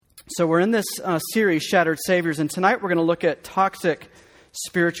So we're in this series, Shattered Saviors, and tonight we're going to look at toxic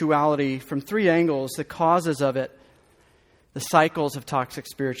spirituality from three angles: the causes of it, the cycles of toxic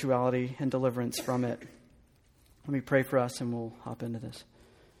spirituality, and deliverance from it. Let me pray for us and we'll hop into this.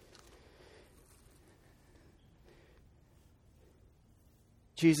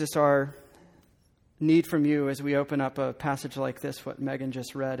 Jesus, our need from you as we open up a passage like this, what Megan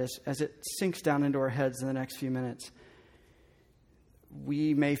just read, as it sinks down into our heads in the next few minutes,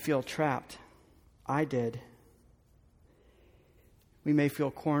 we may feel trapped. I did. We may feel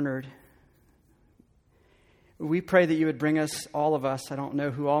cornered. We pray that you would bring us, all of us, I don't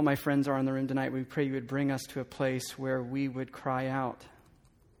know who all my friends are in the room tonight, we pray you would bring us to a place where we would cry out,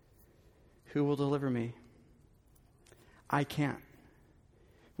 who will deliver me? I can't.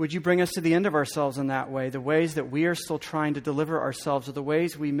 Would you bring us to the end of ourselves in that way? The ways that we are still trying to deliver ourselves are the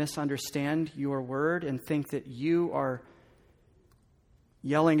ways we misunderstand your word and think that you are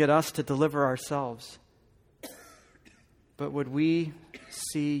yelling at us to deliver ourselves. But would we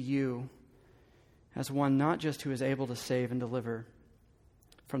see you as one not just who is able to save and deliver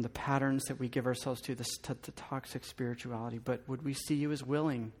from the patterns that we give ourselves to, the toxic spirituality, but would we see you as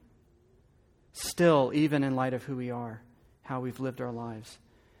willing, still, even in light of who we are, how we've lived our lives?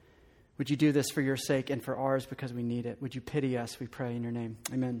 Would you do this for your sake and for ours because we need it? Would you pity us, we pray in your name.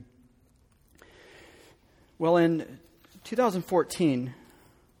 Amen. Well, in 2014,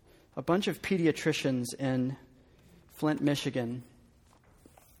 a bunch of pediatricians in Flint, Michigan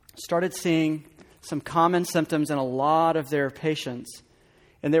started seeing some common symptoms in a lot of their patients.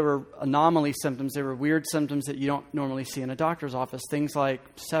 And they were anomaly symptoms. They were weird symptoms that you don't normally see in a doctor's office. Things like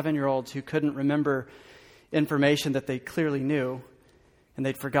 7-year-olds who couldn't remember information that they clearly knew, and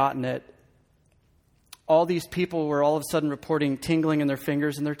they'd forgotten it. All these people were all of a sudden reporting tingling in their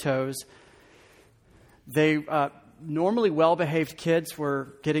fingers and their toes. They normally well-behaved kids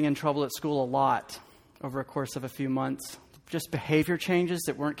were getting in trouble at school a lot over a course of a few months. Just behavior changes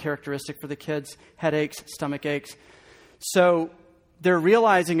that weren't characteristic for the kids, headaches, stomach aches. So they're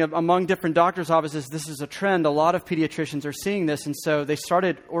realizing among different doctors' offices this is a trend. A lot of pediatricians are seeing this, and so they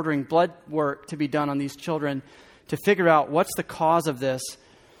started ordering blood work to be done on these children to figure out what's the cause of this.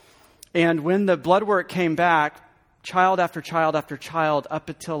 And when the blood work came back, child after child after child, up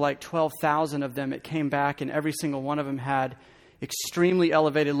until like 12,000 of them, it came back, and every single one of them had extremely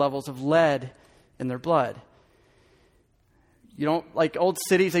elevated levels of lead in their blood. You don't, like old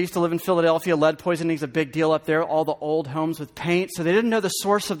cities, I used to live in Philadelphia, lead poisoning is a big deal up there, all the old homes with paint. So they didn't know the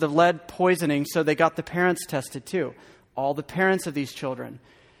source of the lead poisoning, so they got the parents tested too. All the parents of these children.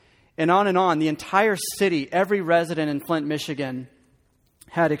 And on. The entire city, every resident in Flint, Michigan,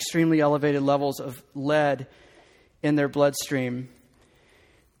 had extremely elevated levels of lead in their bloodstream.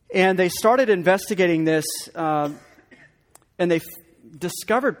 And they started investigating this, and they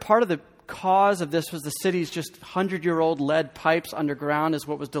discovered part of the cause of this was the city's just 100-year-old lead pipes underground is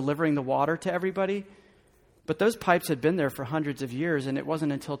what was delivering the water to everybody. But those pipes had been there for hundreds of years, and it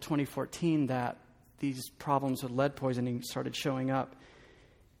wasn't until 2014 that these problems with lead poisoning started showing up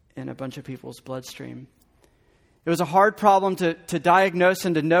in a bunch of people's bloodstream. It was a hard problem to diagnose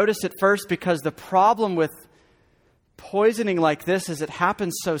and to notice at first, because the problem with poisoning like this is it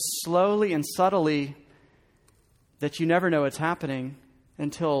happens so slowly and subtly that you never know it's happening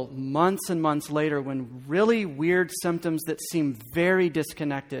until months and months later, when really weird symptoms that seem very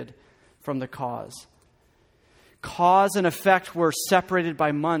disconnected from the cause. Cause and effect were separated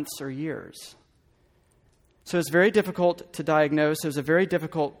by months or years. So it's very difficult to diagnose. It was a very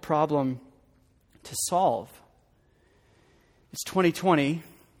difficult problem to solve. It's 2020,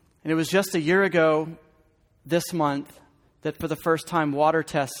 and it was just a year ago this month that for the first time water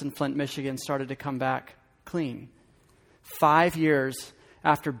tests in Flint, Michigan started to come back clean. 5 years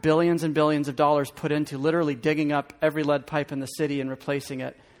after billions and billions of dollars put into literally digging up every lead pipe in the city and replacing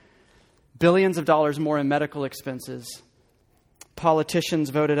it. Billions of dollars more in medical expenses. Politicians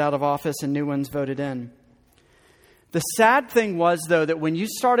voted out of office and new ones voted in. The sad thing was, though, that when you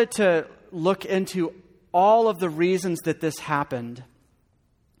started to look into all of the reasons that this happened,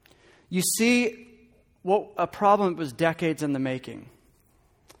 you see what a problem was decades in the making.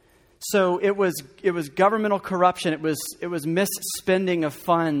 So it was governmental corruption. It was misspending of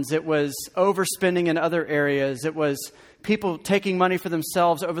funds. It was overspending in other areas. It was people taking money for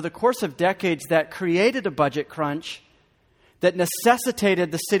themselves over the course of decades that created a budget crunch that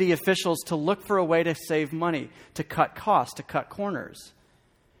necessitated the city officials to look for a way to save money, to cut costs, to cut corners.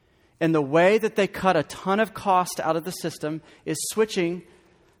 And the way that they cut a ton of cost out of the system is switching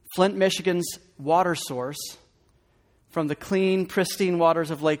Flint, Michigan's water source from the clean, pristine waters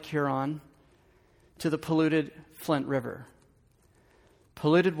of Lake Huron to the polluted Flint River.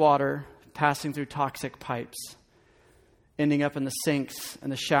 polluted water passing through toxic pipes, ending up in the sinks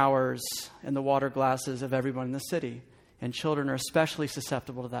and the showers and the water glasses of everyone in the city. And children are especially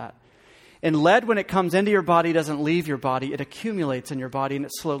susceptible to that. And lead, when it comes into your body, doesn't leave your body. It accumulates in your body, and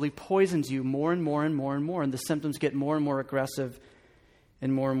it slowly poisons you more and more and more and more. And the symptoms get more and more aggressive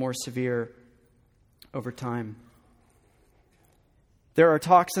and more severe over time. There are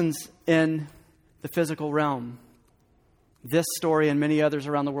toxins in the physical realm. This story and many others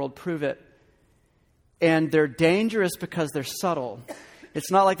around the world prove it. And they're dangerous because they're subtle.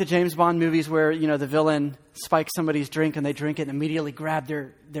 It's not like the James Bond movies where, the villain spikes somebody's drink and they drink it and immediately grab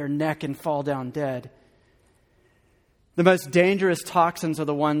their neck and fall down dead. The most dangerous toxins are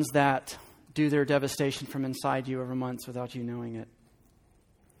the ones that do their devastation from inside you over months without you knowing it.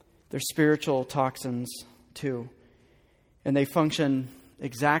 They're spiritual toxins too. And they function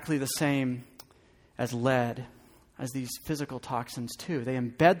exactly the same as lead, as these physical toxins too. They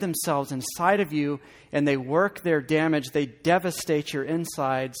embed themselves inside of you and they work their damage. They devastate your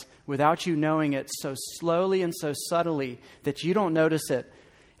insides without you knowing it, so slowly and so subtly that you don't notice it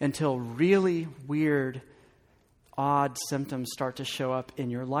until really weird, odd symptoms start to show up in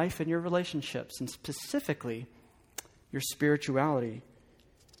your life and your relationships, and specifically your spirituality,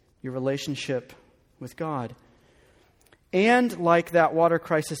 your relationship with God. And like that water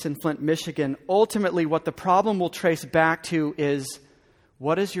crisis in Flint, Michigan, ultimately what the problem will trace back to is,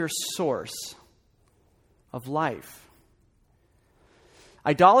 what is your source of life?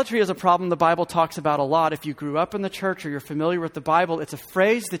 Idolatry is a problem the Bible talks about a lot. If you grew up in the church or you're familiar with the Bible, it's a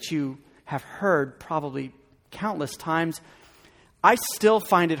phrase that you have heard probably countless times. I still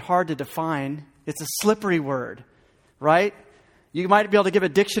find it hard to define. It's a slippery word, right? You might be able to give a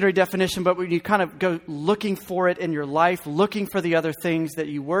dictionary definition, but when you kind of go looking for it in your life, looking for the other things that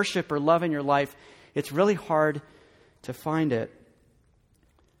you worship or love in your life, it's really hard to find it.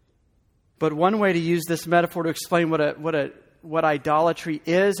 But one way to use this metaphor to explain what idolatry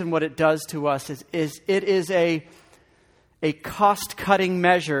is and what it does to us is it is a cost-cutting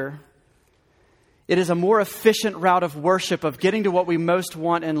measure. It is a more efficient route of worship, of getting to what we most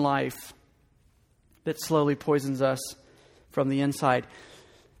want in life, that slowly poisons us from the inside.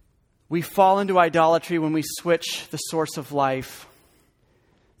 We fall into idolatry when we switch the source of life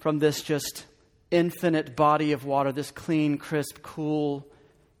from this just infinite body of water, this clean, crisp, cool,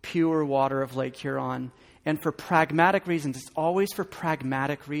 pure water of Lake Huron. And for pragmatic reasons, it's always for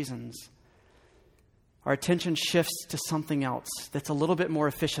pragmatic reasons, our attention shifts to something else that's a little bit more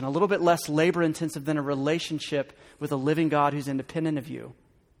efficient, a little bit less labor-intensive than a relationship with a living God who's independent of you.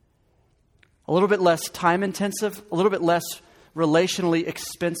 A little bit less time-intensive, a little bit less relationally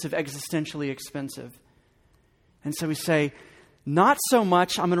expensive, existentially expensive. And so we say, not so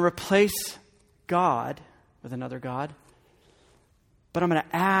much I'm going to replace God with another God, but I'm going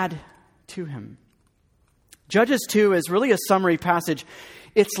to add to him. Judges 2 is really a summary passage.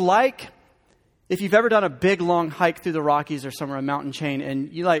 It's like if you've ever done a big, long hike through the Rockies or somewhere, a mountain chain,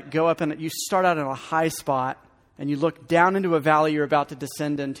 and you go up and you start out in a high spot, and you look down into a valley you're about to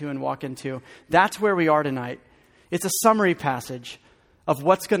descend into and walk into. That's where we are tonight. It's a summary passage of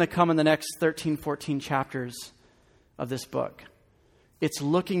what's going to come in the next 13, 14 chapters of this book. It's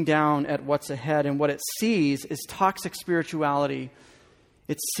looking down at what's ahead, and what it sees is toxic spirituality.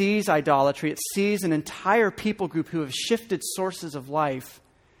 It sees idolatry. It sees an entire people group who have shifted sources of life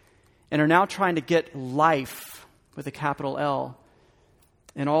and are now trying to get life with a capital L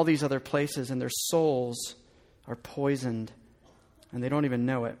in all these other places, and their souls are poisoned, and they don't even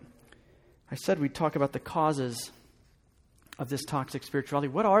know it. I said we'd talk about the causes of this toxic spirituality.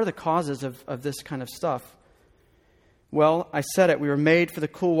 What are the causes of this kind of stuff? Well, I said it. We were made for the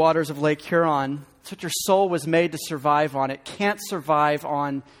cool waters of Lake Huron. It's what your soul was made to survive on. It can't survive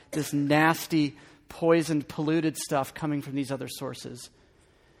on this nasty, poisoned, polluted stuff coming from these other sources.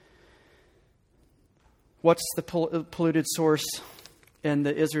 What's the polluted source in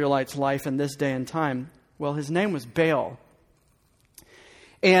the Israelites' life in this day and time? Well, his name was Baal.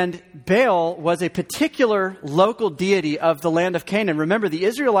 And Baal was a particular local deity of the land of Canaan. Remember, the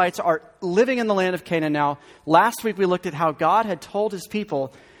Israelites are living in the land of Canaan now. Last week we looked at how God had told his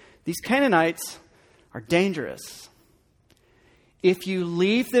people, these Canaanites are dangerous. If you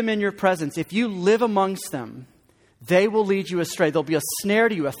leave them in your presence, if you live amongst them, they will lead you astray. They'll be a snare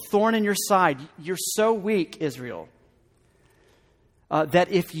to you, a thorn in your side. You're so weak, Israel,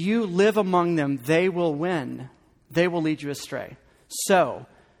 that if you live among them, they will win. They will lead you astray. So,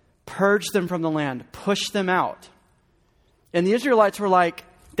 purge them from the land. Push them out. And the Israelites were like,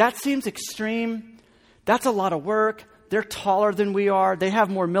 that seems extreme. That's a lot of work. They're taller than we are. They have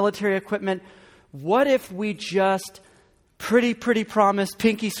more military equipment. What if we just pretty promise,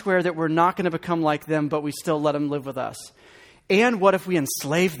 pinky swear that we're not going to become like them, but we still let them live with us? And what if we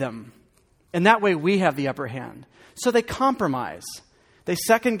enslave them? And that way we have the upper hand. So they compromise. They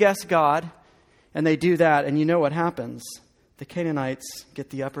second guess God, and they do that. And you know what happens? The Canaanites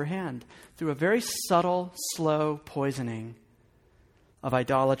get the upper hand through a very subtle, slow poisoning of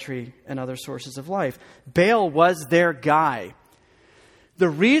idolatry and other sources of life. Baal was their guy. The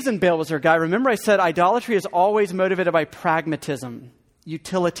reason Baal was their guy, remember I said idolatry is always motivated by pragmatism,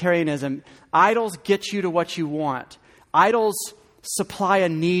 utilitarianism. Idols get you to what you want. Idols supply a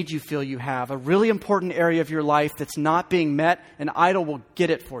need you feel you have, a really important area of your life that's not being met. An idol will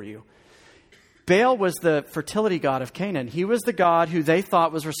get it for you. Baal was the fertility god of Canaan. He was the god who they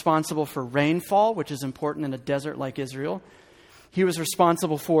thought was responsible for rainfall, which is important in a desert like Israel. He was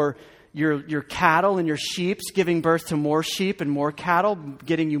responsible for your cattle and your sheep, giving birth to more sheep and more cattle,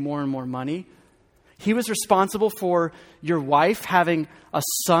 getting you more and more money. He was responsible for your wife having a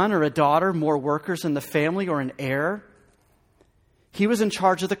son or a daughter, more workers in the family, or an heir. He was in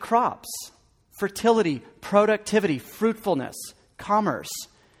charge of the crops, fertility, productivity, fruitfulness, commerce.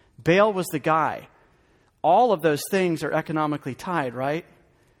 Baal was the guy. All of those things are economically tied, right?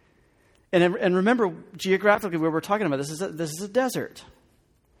 And remember, geographically, where we're talking about, this is a desert.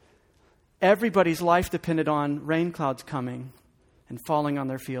 Everybody's life depended on rain clouds coming and falling on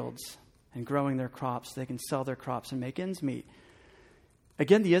their fields and growing their crops. They can sell their crops and make ends meet.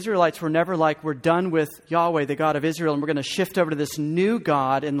 Again, the Israelites were never like, we're done with Yahweh, the God of Israel, and we're going to shift over to this new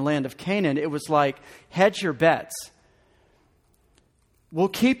God in the land of Canaan. It was like, hedge your bets. We'll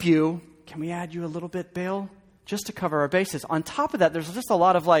keep you. Can we add you a little bit, Baal? Just to cover our bases. On top of that, there's just a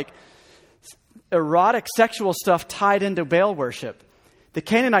lot of erotic sexual stuff tied into Baal worship. The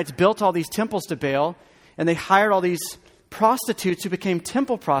Canaanites built all these temples to Baal, and they hired all these prostitutes who became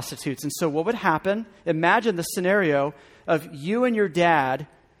temple prostitutes. And so what would happen? Imagine the scenario of you and your dad,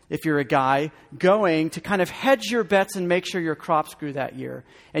 if you're a guy, going to kind of hedge your bets and make sure your crops grew that year.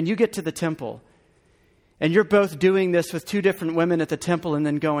 And you get to the temple, and you're both doing this with two different women at the temple and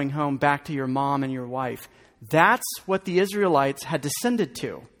then going home back to your mom and your wife. That's what the Israelites had descended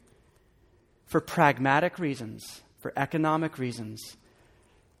to for pragmatic reasons, for economic reasons.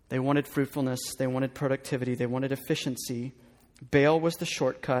 They wanted fruitfulness, they wanted productivity, they wanted efficiency. Baal was the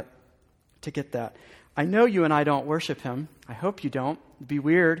shortcut to get that. I know you and I don't worship him. I hope you don't. It'd be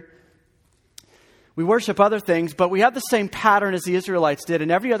weird. We worship other things, but we have the same pattern as the Israelites did, and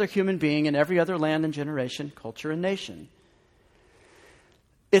every other human being in every other land and generation, culture and nation.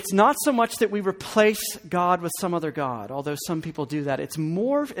 It's not so much that we replace God with some other God, although some people do that. It's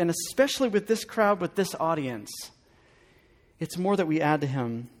more, and especially with this crowd, with this audience, it's more that we add to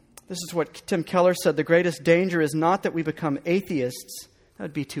him. This is what Tim Keller said: the greatest danger is not that we become atheists, that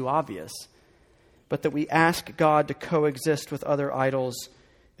would be too obvious, but that we ask God to coexist with other idols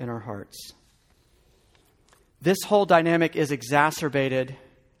in our hearts. This whole dynamic is exacerbated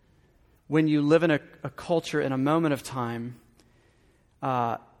when you live in a culture, in a moment of time,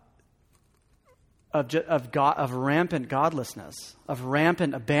 of rampant godlessness, of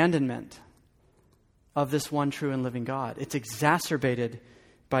rampant abandonment of this one true and living God. It's exacerbated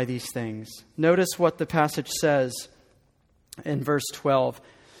by these things. Notice what the passage says in verse 12.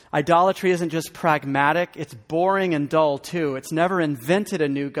 Idolatry isn't just pragmatic, it's boring and dull too. It's never invented a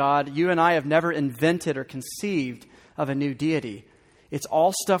new God. You and I have never invented or conceived of a new deity. It's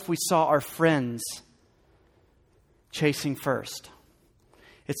all stuff we saw our friends chasing first.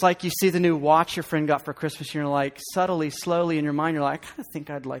 It's like you see the new watch your friend got for Christmas, and you're like, subtly, slowly in your mind, you're like, I kind of think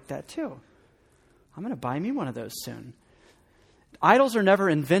I'd like that too. I'm going to buy me one of those soon. Idols are never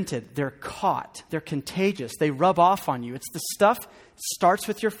invented. They're caught. They're contagious. They rub off on you. It's the stuff starts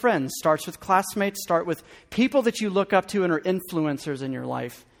with your friends, starts with classmates, start with people that you look up to and are influencers in your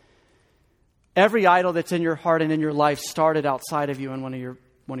life. Every idol that's in your heart and in your life started outside of you and one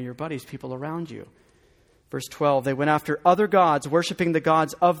of your buddies, people around you. Verse 12, they went after other gods, worshiping the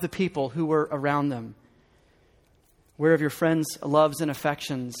gods of the people who were around them. Where have your friends' loves and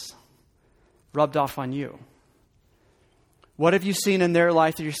affections rubbed off on you? What have you seen in their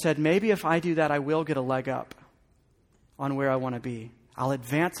life that you said, maybe if I do that, I will get a leg up on where I want to be. I'll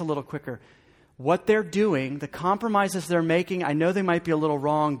advance a little quicker. What they're doing, the compromises they're making, I know they might be a little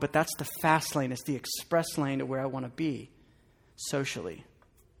wrong, but that's the fast lane. It's the express lane to where I want to be socially.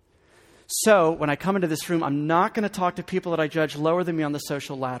 So when I come into this room, I'm not going to talk to people that I judge lower than me on the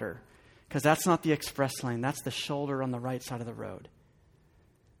social ladder, because that's not the express lane. That's the shoulder on the right side of the road.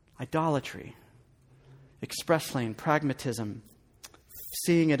 Idolatry. Express lane, pragmatism,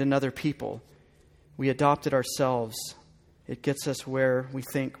 seeing it in other people. We adopt it ourselves. It gets us where we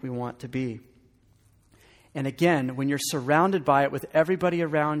think we want to be. And again, when you're surrounded by it with everybody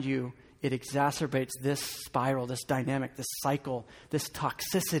around you, it exacerbates this spiral, this dynamic, this cycle, this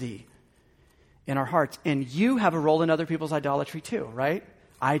toxicity in our hearts. And you have a role in other people's idolatry too, right?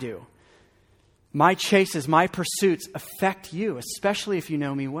 I do. My chases, my pursuits affect you, especially if you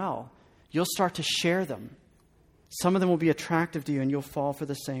know me well. You'll start to share them. Some of them will be attractive to you, and you'll fall for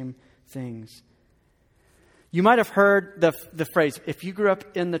the same things. You might have heard the phrase, if you grew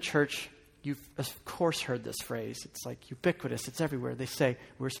up in the church, you've of course heard this phrase. It's like ubiquitous. It's everywhere. They say,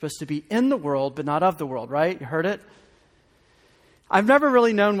 we're supposed to be in the world, but not of the world, right? You heard it? I've never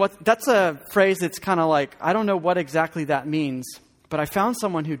really known that's a phrase that's kind of like, I don't know what exactly that means, but I found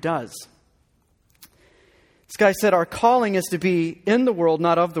someone who does. This guy said, our calling is to be in the world,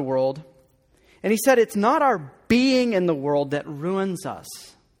 not of the world. And he said, it's not our being in the world that ruins us,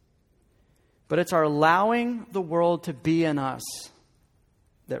 but it's our allowing the world to be in us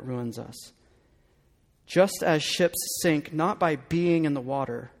that ruins us. Just as ships sink not by being in the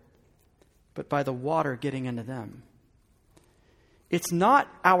water, but by the water getting into them. It's not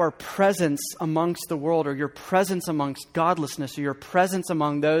our presence amongst the world, or your presence amongst godlessness, or your presence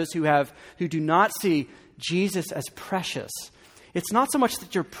among those who do not see Jesus as precious. It's not so much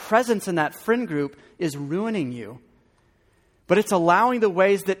that your presence in that friend group is ruining you, but it's allowing the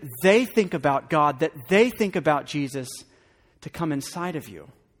ways that they think about God, that they think about Jesus, to come inside of you.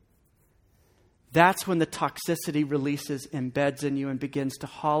 That's when the toxicity releases, embeds in you, and begins to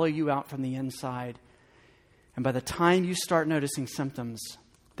hollow you out from the inside. And by the time you start noticing symptoms,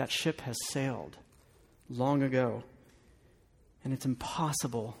 that ship has sailed long ago. And it's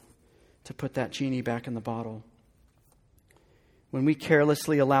impossible to put that genie back in the bottle. When we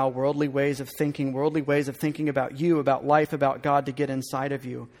carelessly allow worldly ways of thinking about you, about life, about God to get inside of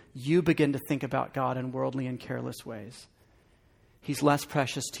you, you begin to think about God in worldly and careless ways. He's less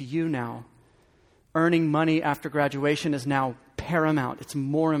precious to you now. Earning money after graduation is now paramount. It's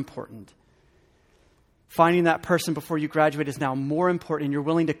more important. Finding that person before you graduate is now more important. And you're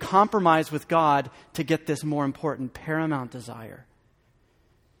willing to compromise with God to get this more important, paramount desire.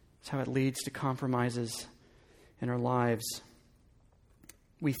 That's how it leads to compromises in our lives.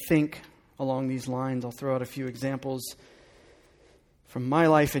 We think along these lines. I'll throw out a few examples from my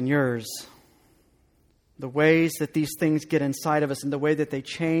life and yours. The ways that these things get inside of us and the way that they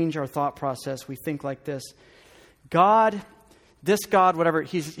change our thought process. We think like this. God, whatever,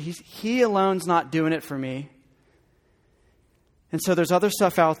 he alone's not doing it for me. And so there's other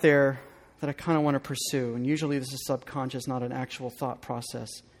stuff out there that I kind of want to pursue. And usually this is subconscious, not an actual thought process.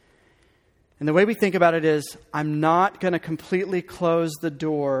 And the way we think about it is, I'm not going to completely close the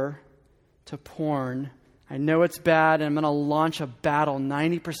door to porn. I know it's bad, and I'm going to launch a battle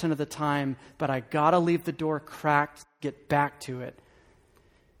 90% of the time, but I got to leave the door cracked, get back to it.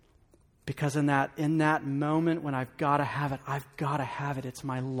 Because in that moment when I've got to have it. It's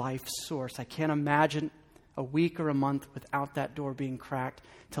my life source. I can't imagine a week or a month without that door being cracked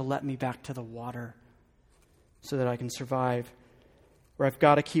to let me back to the water so that I can survive. Or I've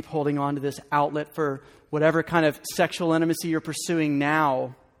got to keep holding on to this outlet for whatever kind of sexual intimacy you're pursuing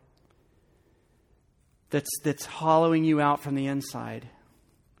now that's hollowing you out from the inside.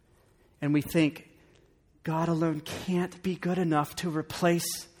 And we think, God alone can't be good enough to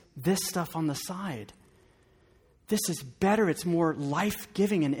replace this stuff on the side. This is better. It's more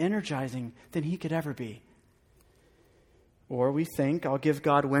life-giving and energizing than he could ever be. Or we think, I'll give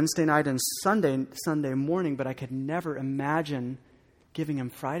God Wednesday night and Sunday morning, but I could never imagine giving him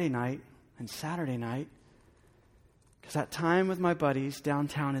Friday night and Saturday night, because that time with my buddies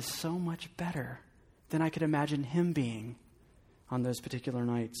downtown is so much better than I could imagine him being on those particular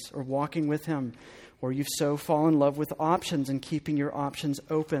nights, or walking with him. Or you've so fallen in love with options and keeping your options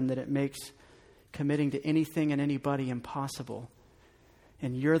open that it makes committing to anything and anybody impossible.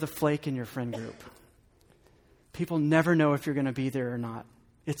 And you're the flake in your friend group. People never know if you're going to be there or not.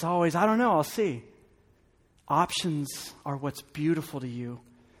 It's always, I don't know, I'll see. Options are what's beautiful to you,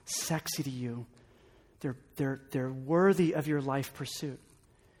 sexy to you. They're worthy of your life pursuit.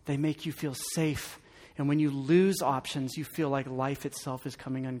 They make you feel safe. And when you lose options, you feel like life itself is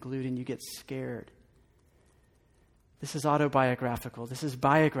coming unglued and you get scared. This is autobiographical. This is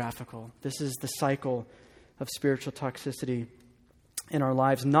biographical. This is the cycle of spiritual toxicity in our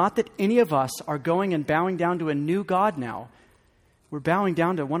lives. Not that any of us are going and bowing down to a new God now. We're bowing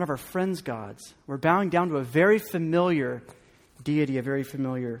down to one of our friends' gods. We're bowing down to a very familiar deity, a very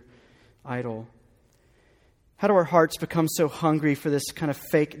familiar idol. How do our hearts become so hungry for this kind of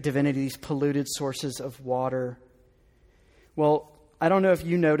fake divinity, these polluted sources of water? Well, I don't know if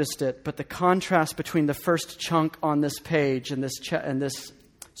you noticed it, but the contrast between the first chunk on this page and this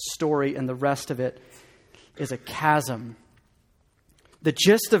story and the rest of it is a chasm. The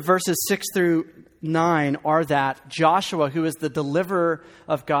gist of verses 6 through 9 are that Joshua, who is the deliverer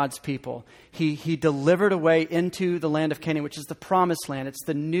of God's people, he delivered away into the land of Canaan, which is the promised land.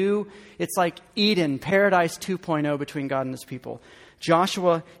 It's like Eden, paradise 2.0 between God and his people.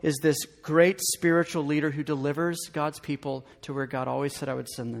 Joshua is this great spiritual leader who delivers God's people to where God always said I would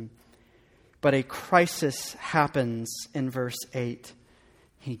send them. But a crisis happens in verse 8.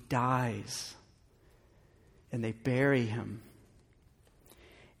 He dies, and they bury him.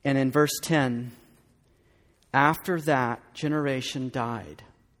 And in verse 10, after that generation died,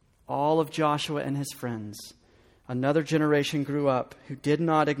 all of Joshua and his friends, another generation grew up who did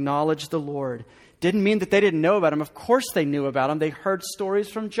not acknowledge the Lord. Didn't mean that they didn't know about him. Of course they knew about him. They heard stories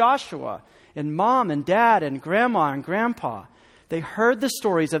from Joshua and mom and dad and grandma and grandpa. They heard the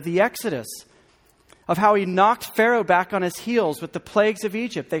stories of the Exodus, of how he knocked Pharaoh back on his heels with the plagues of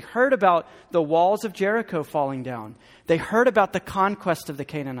Egypt. They heard about the walls of Jericho falling down. They heard about the conquest of the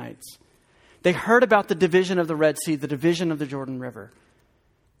Canaanites. They heard about the division of the Red Sea, the division of the Jordan River.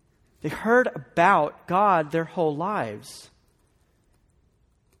 They heard about God their whole lives.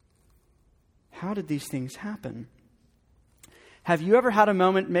 How did these things happen? Have you ever had a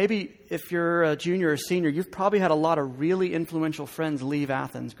moment, maybe if you're a junior or senior, you've probably had a lot of really influential friends leave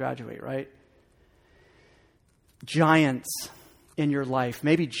Athens, graduate, right? Giants in your life,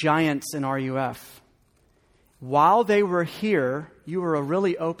 maybe giants in RUF. While they were here, you were a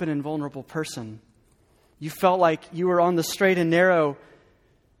really open and vulnerable person. You felt like you were on the straight and narrow.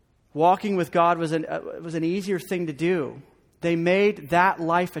 Walking with God was an easier thing to do. They made that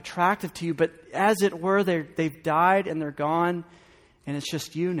life attractive to you, but as it were, they've died and they're gone, and it's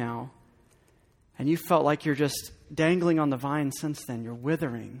just you now. And you felt like you're just dangling on the vine since then. You're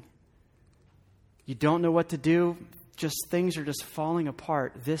withering. You don't know what to do. Just things are just falling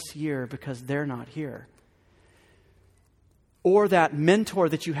apart this year because they're not here. Or that mentor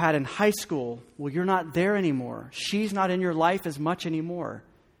that you had in high school, well, you're not there anymore. She's not in your life as much anymore.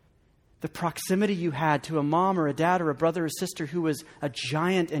 The proximity you had to a mom or a dad or a brother or sister who was a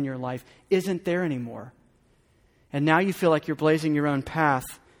giant in your life isn't there anymore. And now you feel like you're blazing your own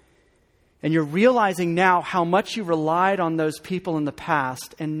path. And you're realizing now how much you relied on those people in the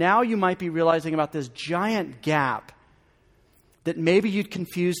past. And now you might be realizing about this giant gap that maybe you'd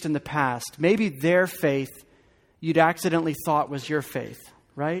confused in the past. Maybe their faith you'd accidentally thought was your faith,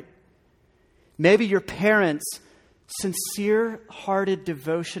 right? Maybe your parents' sincere-hearted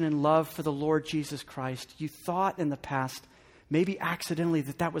devotion and love for the Lord Jesus Christ, you thought in the past, maybe accidentally,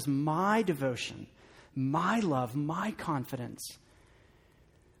 that was my devotion, my love, my confidence.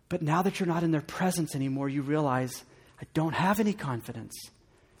 But now that you're not in their presence anymore, you realize, I don't have any confidence.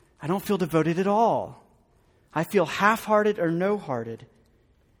 I don't feel devoted at all. I feel half-hearted or no-hearted.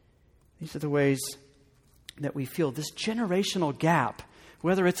 These are the ways that we feel this generational gap,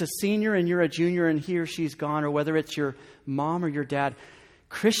 whether it's a senior and you're a junior and he or she's gone, or whether it's your mom or your dad.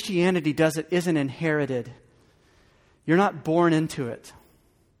 Christianity isn't inherited. You're not born into it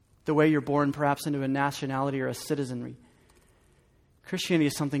the way you're born perhaps into a nationality or a citizenry. Christianity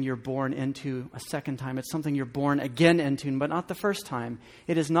is something you're born into a second time. It's something you're born again into, but not the first time.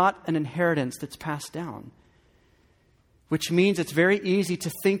 It is not an inheritance that's passed down, which means it's very easy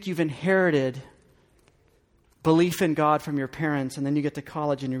to think you've inherited belief in God from your parents, and then you get to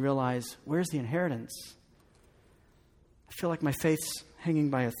college and you realize, where's the inheritance? I feel like my faith's hanging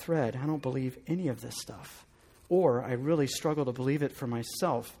by a thread. I don't believe any of this stuff. Or I really struggle to believe it for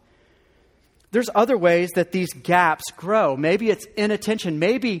myself. There's other ways that these gaps grow. Maybe it's inattention.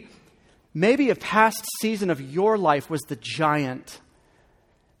 Maybe a past season of your life was the giant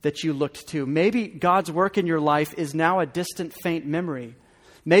that you looked to. Maybe God's work in your life is now a distant, faint memory.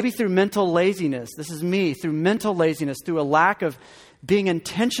 Maybe through mental laziness. This is me. Through mental laziness, through a lack of being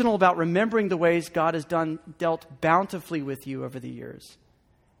intentional about remembering the ways God has dealt bountifully with you over the years.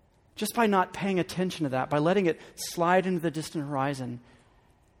 Just by not paying attention to that, by letting it slide into the distant horizon.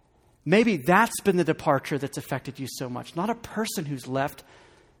 Maybe that's been the departure that's affected you so much. Not a person who's left,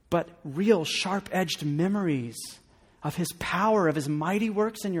 but real sharp-edged memories of His power, of His mighty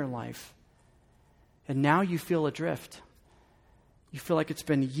works in your life. And now you feel adrift. You feel like it's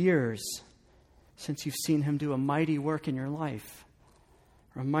been years since you've seen Him do a mighty work in your life,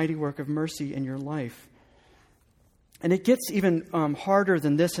 or a mighty work of mercy in your life. And it gets even harder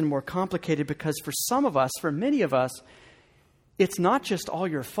than this and more complicated, because for some of us, for many of us, it's not just all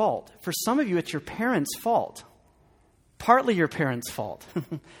your fault. For some of you, it's your parents' fault. Partly your parents' fault,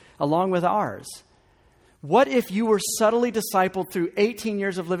 along with ours. What if you were subtly discipled through 18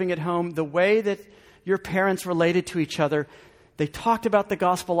 years of living at home, the way that your parents related to each other, They talked about the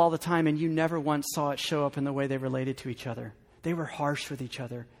gospel all the time, and you never once saw it show up in the way they related to each other. They were harsh with each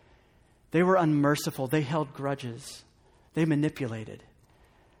other. They were unmerciful. They held grudges. They manipulated.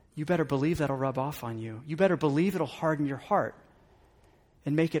 You better believe that'll rub off on you. You better believe it'll harden your heart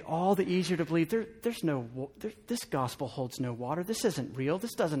and make it all the easier to believe this gospel holds no water. This isn't real.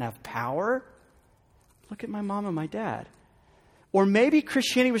 This doesn't have power. Look at my mom and my dad. Or maybe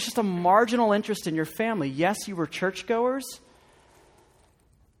Christianity was just a marginal interest in your family. Yes, you were churchgoers,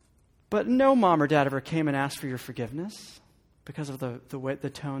 but no mom or dad ever came and asked for your forgiveness because of the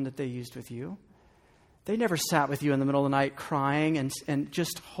tone that they used with you. They never sat with you in the middle of the night crying and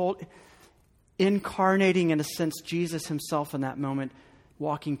just incarnating, in a sense, Jesus himself in that moment,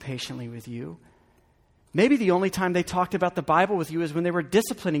 walking patiently with you. Maybe the only time they talked about the Bible with you is when they were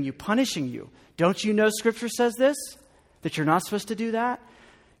disciplining you, punishing you. Don't you know Scripture says this? That you're not supposed to do that?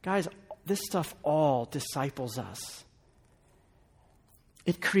 Guys, this stuff all disciples us.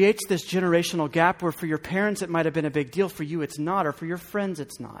 It creates this generational gap where for your parents it might have been a big deal. For you it's not, or for your friends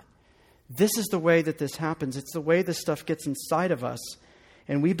it's not. This is the way that this happens. It's the way this stuff gets inside of us.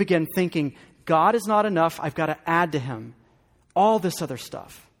 And we begin thinking, God is not enough. I've got to add to him all this other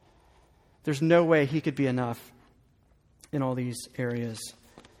stuff. There's no way he could be enough in all these areas.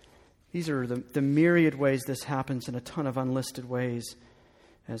 These are the myriad ways this happens, in a ton of unlisted ways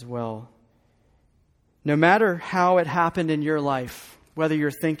as well. No matter how it happened in your life, whether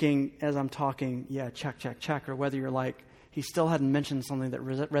you're thinking, as I'm talking, yeah, check, or whether you're like, he still hadn't mentioned something that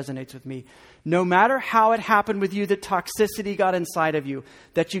resonates with me. No matter how it happened with you, that toxicity got inside of you,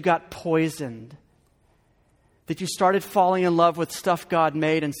 that you got poisoned, that you started falling in love with stuff God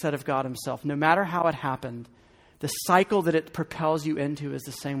made instead of God himself. No matter how it happened, the cycle that it propels you into is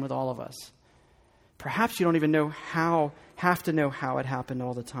the same with all of us. Perhaps you don't even have to know how it happened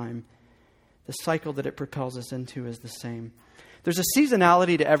all the time. The cycle that it propels us into is the same. There's a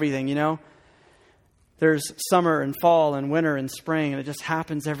seasonality to everything, you know. There's summer and fall and winter and spring, and it just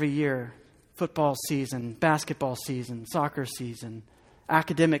happens every year. Football season, basketball season, soccer season,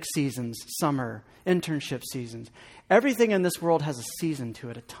 academic seasons, summer, internship seasons. Everything in this world has a season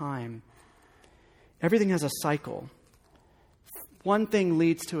to it, a time. Everything has a cycle. One thing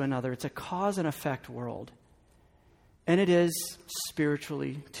leads to another. It's a cause and effect world. And it is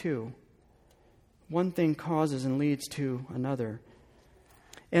spiritually too. One thing causes and leads to another.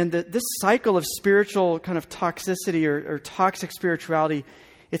 And this cycle of spiritual kind of toxicity or toxic spirituality,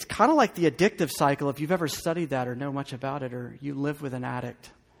 it's kind of like the addictive cycle, if you've ever studied that or know much about it, or you live with an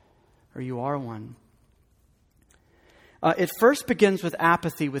addict, or you are one. It first begins with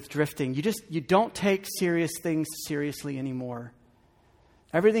apathy, with drifting. You don't take serious things seriously anymore.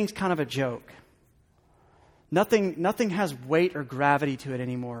 Everything's kind of a joke. Nothing has weight or gravity to it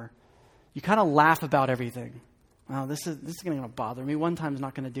anymore. You kind of laugh about everything. Wow, this is going to bother me. One time's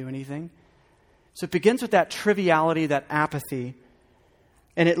not going to do anything. So it begins with that triviality, that apathy.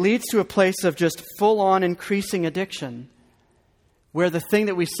 And it leads to a place of just full-on increasing addiction, where the thing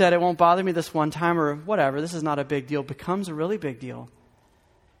that we said, it won't bother me this one time, or whatever, this is not a big deal, becomes a really big deal.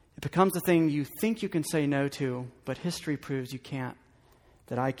 It becomes the thing you think you can say no to, but history proves you can't,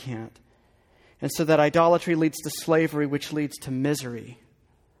 that I can't. And so that idolatry leads to slavery, which leads to misery.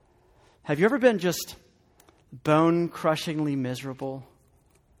 Have you ever been just bone-crushingly miserable,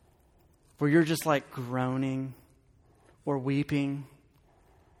 where you're just like groaning or weeping,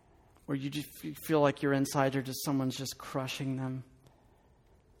 or you feel like your insides are just, someone's just crushing them?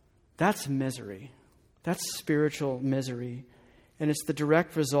 That's misery. That's spiritual misery. And it's the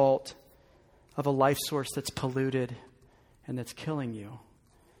direct result of a life source that's polluted and that's killing you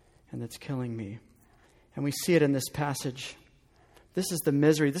and that's killing me. And we see it in this passage. This is the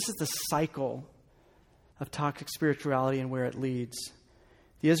misery. This is the cycle of toxic spirituality and where it leads.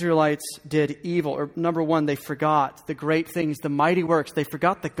 The Israelites did evil. Or number one, they forgot the great things, the mighty works. They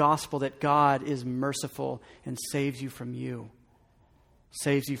forgot the gospel that God is merciful and saves you from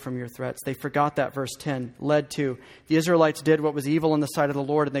saves you from your threats. They forgot that. Verse 10 led to, the Israelites did what was evil in the sight of the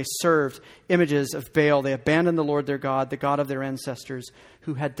Lord, and they served images of Baal. They abandoned the Lord their God, the God of their ancestors,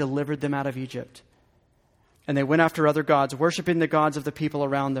 who had delivered them out of Egypt. And they went after other gods, worshiping the gods of the people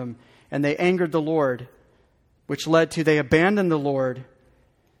around them. And they angered the Lord, which led to, they abandoned the Lord,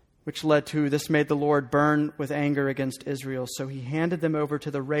 which led to, this made the Lord burn with anger against Israel. So he handed them over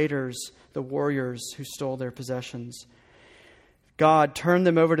to the raiders, the warriors who stole their possessions. God turned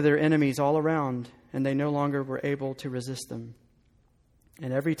them over to their enemies all around, and they no longer were able to resist them.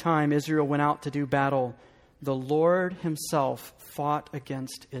 And every time Israel went out to do battle, the Lord himself fought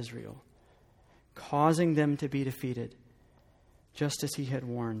against Israel, causing them to be defeated, just as he had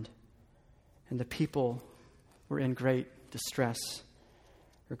warned. And the people were in great distress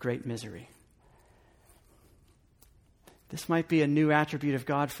or great misery. This might be a new attribute of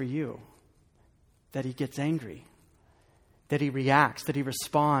God for you, that he gets angry, that he reacts, that he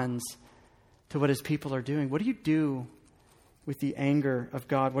responds to what his people are doing. What do you do with the anger of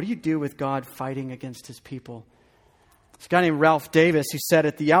God? What do you do with God fighting against his people? This guy named Ralph Davis who said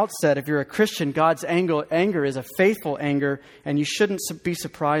at the outset, if you're a Christian, God's anger is a faithful anger, and you shouldn't be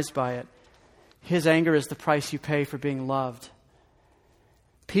surprised by it. His anger is the price you pay for being loved.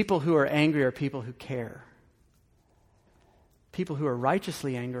 People who are angry are people who care. People who are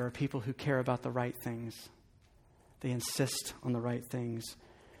righteously angry are people who care about the right things. They insist on the right things.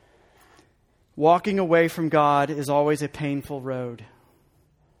 Walking away from God is always a painful road.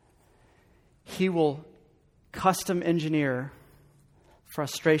 He will custom engineer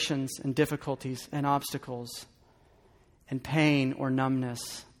frustrations and difficulties and obstacles and pain or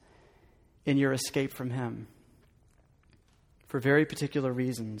numbness in your escape from him for very particular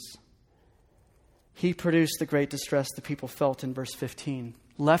reasons. He produced the great distress the people felt in verse 15.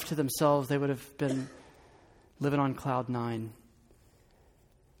 Left to themselves, they would have been living on cloud 9.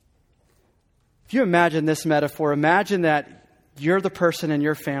 If you imagine this metaphor, imagine that you're the person in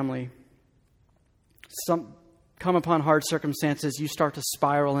your family. Come upon hard circumstances, you start to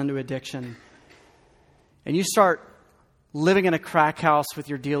spiral into addiction. And you start living in a crack house with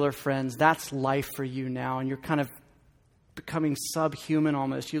your dealer friends. That's life for you now. And you're kind of becoming subhuman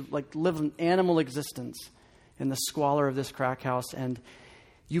almost. You live an animal existence in the squalor of this crack house, and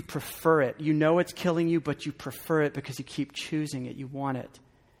you prefer it. You know it's killing you, but you prefer it because you keep choosing it. You want it.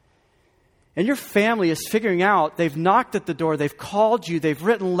 And your family is figuring out, they've knocked at the door, they've called you, they've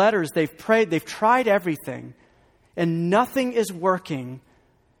written letters, they've prayed, they've tried everything, and nothing is working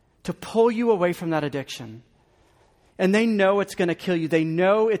to pull you away from that addiction. And they know it's going to kill you. They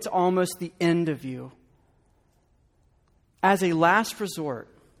know it's almost the end of you. As a last resort,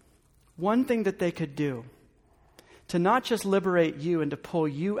 one thing that they could do to not just liberate you and to pull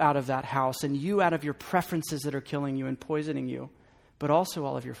you out of that house and you out of your preferences that are killing you and poisoning you, but also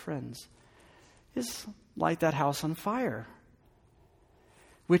all of your friends, is light that house on fire.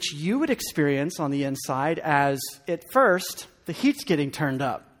 Which you would experience on the inside as, at first, the heat's getting turned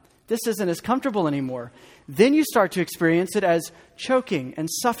up. This isn't as comfortable anymore. Then you start to experience it as choking and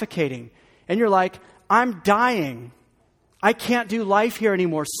suffocating. And you're like, I'm dying. I can't do life here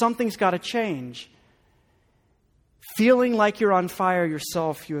anymore. Something's got to change. Feeling like you're on fire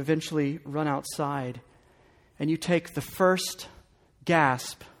yourself, you eventually run outside and you take the first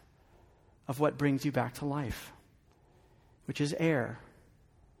gasp of what brings you back to life, which is air,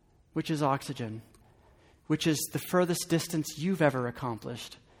 which is oxygen, which is the furthest distance you've ever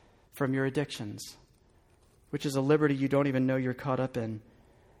accomplished from your addictions, which is a liberty you don't even know you're caught up in.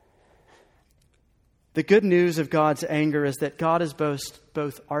 The good news of God's anger is that God is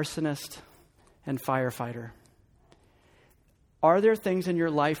both arsonist and firefighter. Are there things in your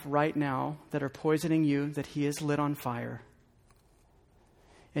life right now that are poisoning you that he has lit on fire?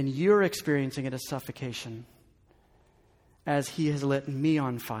 And you're experiencing it as suffocation, as he has lit me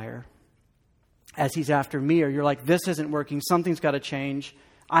on fire, as he's after me, or you're like, this isn't working, something's got to change,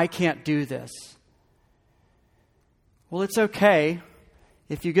 I can't do this. Well, it's okay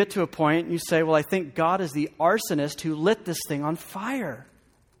if you get to a point and you say, well, I think God is the arsonist who lit this thing on fire.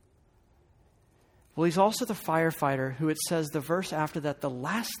 Well, he's also the firefighter who, it says the verse after that, the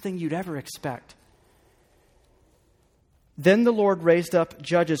last thing you'd ever expect. Then the Lord raised up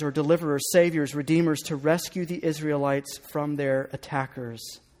judges or deliverers, saviors, redeemers to rescue the Israelites from their attackers.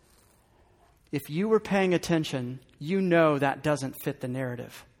 If you were paying attention, you know that doesn't fit the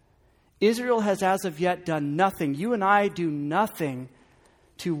narrative. Israel has as of yet done nothing. You and I do nothing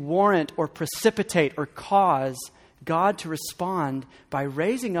to warrant or precipitate or cause God to respond by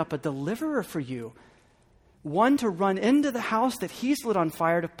raising up a deliverer for you. One to run into the house that he's lit on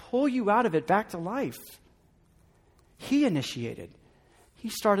fire to pull you out of it back to life. He initiated. He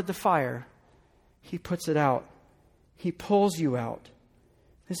started the fire. He puts it out. He pulls you out.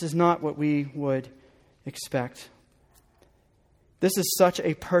 This is not what we would expect. This is such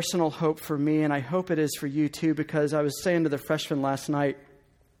a personal hope for me, and I hope it is for you too, because I was saying to the freshmen last night,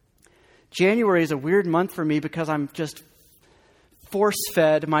 January is a weird month for me because I'm just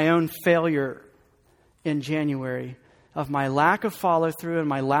force-fed my own failure in January of my lack of follow-through and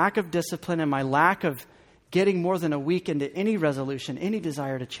my lack of discipline and my lack of getting more than a week into any resolution, any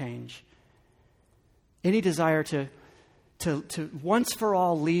desire to change, any desire to once for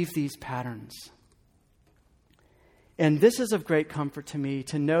all leave these patterns. And this is of great comfort to me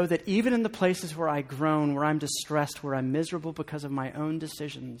to know that even in the places where I groan, where I'm distressed, where I'm miserable because of my own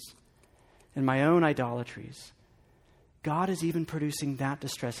decisions and my own idolatries, God is even producing that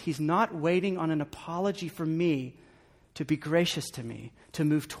distress. He's not waiting on an apology from me to be gracious to me, to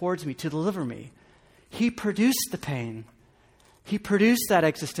move towards me, to deliver me. He produced the pain. He produced that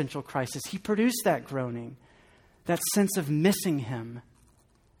existential crisis. He produced that groaning, that sense of missing him.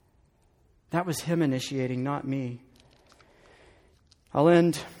 That was him initiating, not me. I'll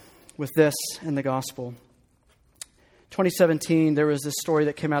end with this in the gospel. 2017, there was this story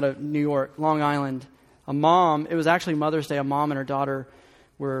that came out of New York, Long Island. A mom, it was actually Mother's Day, a mom and her daughter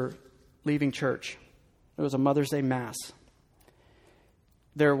were leaving church. It was a Mother's Day Mass.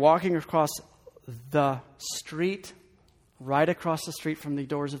 They're walking across the street, right across the street from the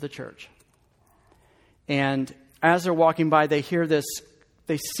doors of the church. And as they're walking by, they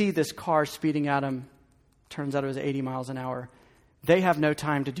see this car speeding at them. Turns out it was 80 miles an hour. They have no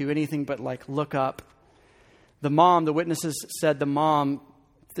time to do anything but look up. The mom, the witnesses said the mom,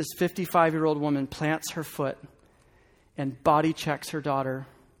 this 55-year-old woman, plants her foot and body checks her daughter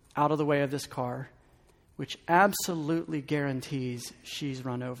out of the way of this car, which absolutely guarantees she's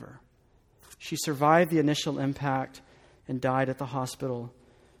run over. She survived the initial impact and died at the hospital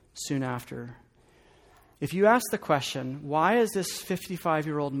soon after. If you ask the question, why is this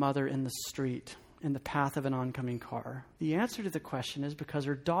 55-year-old mother in the street, in the path of an oncoming car? The answer to the question is because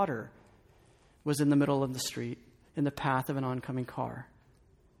her daughter was in the middle of the street, in the path of an oncoming car.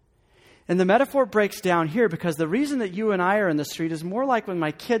 And the metaphor breaks down here because the reason that you and I are in the street is more like when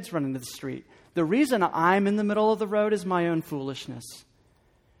my kids run into the street. The reason I'm in the middle of the road is my own foolishness,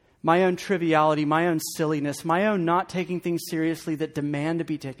 my own triviality, my own silliness, my own not taking things seriously that demand to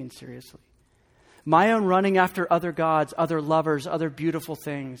be taken seriously, my own running after other gods, other lovers, other beautiful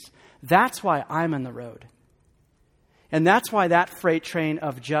things. That's why I'm on the road. And that's why that freight train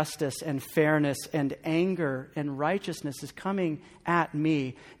of justice and fairness and anger and righteousness is coming at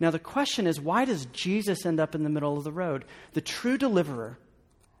me. Now the question is, why does Jesus end up in the middle of the road? The true deliverer,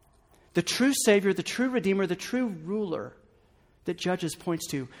 the true Savior, the true Redeemer, the true ruler that Judges points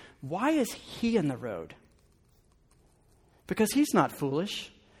to. Why is he in the road? Because he's not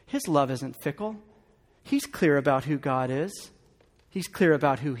foolish. His love isn't fickle. He's clear about who God is. He's clear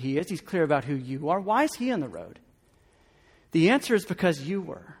about who he is. He's clear about who you are. Why is he in the road? The answer is because you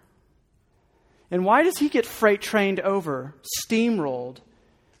were. And why does he get freight trained over, steamrolled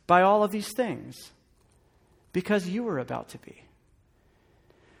by all of these things? Because you were about to be.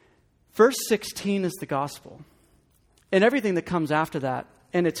 Verse 16 is the gospel. And everything that comes after that,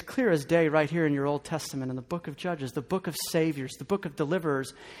 and it's clear as day right here in your Old Testament, in the book of Judges, the book of saviors, the book of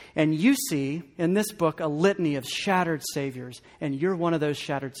deliverers. And you see in this book a litany of shattered saviors. And you're one of those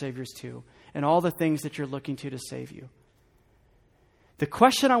shattered saviors too. And all the things that you're looking to save you. The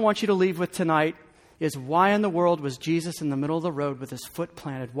question I want you to leave with tonight is, why in the world was Jesus in the middle of the road with his foot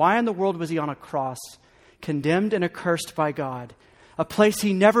planted? Why in the world was he on a cross, condemned and accursed by God, a place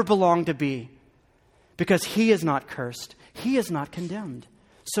he never belonged to be? Because he is not cursed. He is not condemned.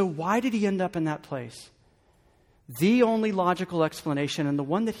 So why did he end up in that place? The only logical explanation, and the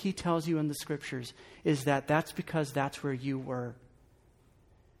one that he tells you in the scriptures, is that that's because that's where you were.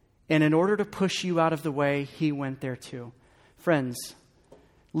 And in order to push you out of the way, he went there too. Friends,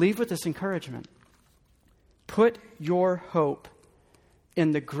 leave with this encouragement. Put your hope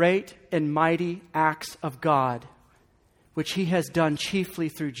in the great and mighty acts of God, which he has done chiefly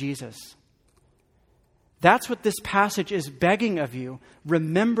through Jesus. That's what this passage is begging of you.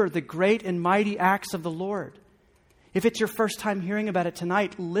 Remember the great and mighty acts of the Lord. If it's your first time hearing about it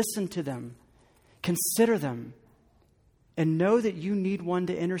tonight, listen to them. Consider them. And know that you need one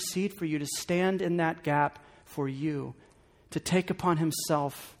to intercede for you, to stand in that gap for you, to take upon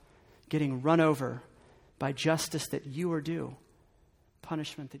himself getting run over by justice that you are due,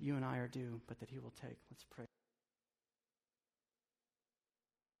 punishment that you and I are due, but that he will take. Let's pray.